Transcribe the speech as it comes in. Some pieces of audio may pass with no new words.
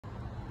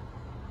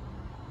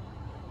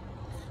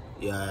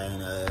Yeah,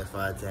 and if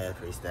I tag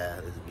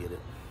freestyle, let's get it.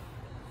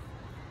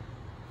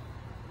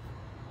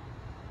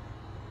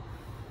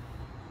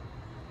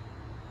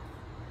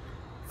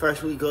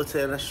 First we go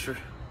to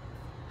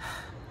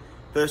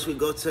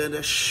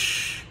the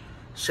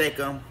shake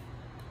 'em,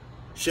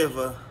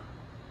 shiver,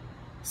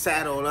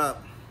 saddle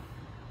up.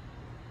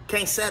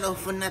 Can't settle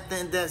for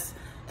nothing that's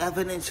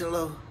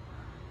evidential,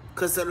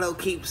 cause the low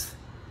keeps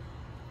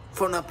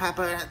from the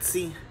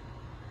paparazzi.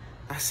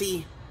 I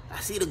see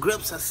the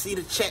grips, I see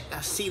the check,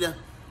 I see the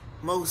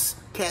most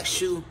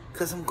cashew,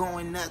 cause I'm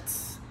going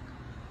nuts.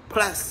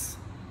 Plus,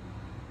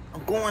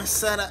 I'm going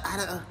out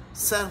of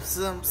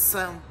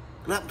some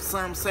lump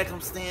sum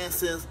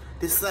circumstances.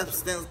 This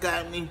substance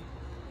got me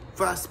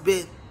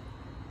frostbit,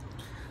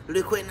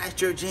 liquid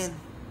nitrogen,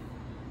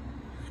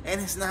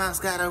 and it's now it's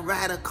got a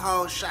rider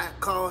call shot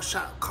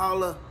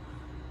caller,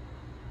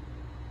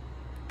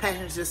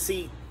 passenger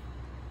seat,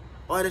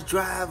 or the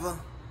driver,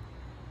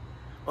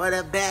 or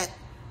the back,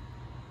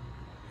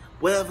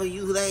 wherever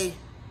you lay,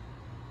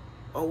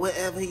 or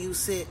wherever you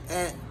sit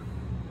at.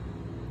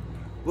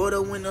 Roll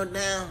the window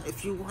down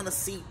if you want a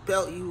seat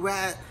belt. You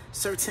ride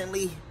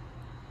certainly.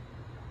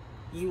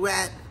 You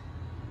ride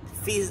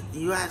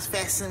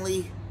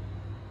fastly.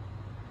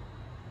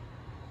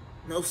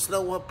 No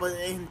slow up or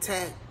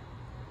intact.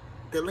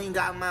 The lean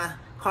got my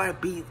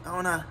heartbeat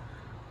on a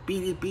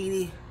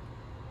beady.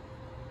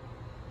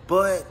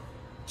 But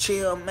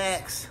chill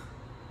max.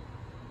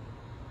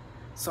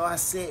 So I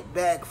sit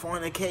back,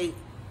 fornicate,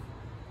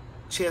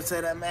 chill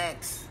to the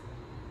max.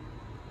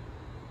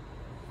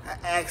 I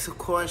ask a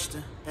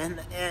question, and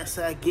the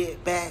answer I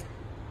get back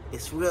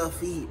is real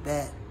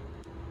feedback.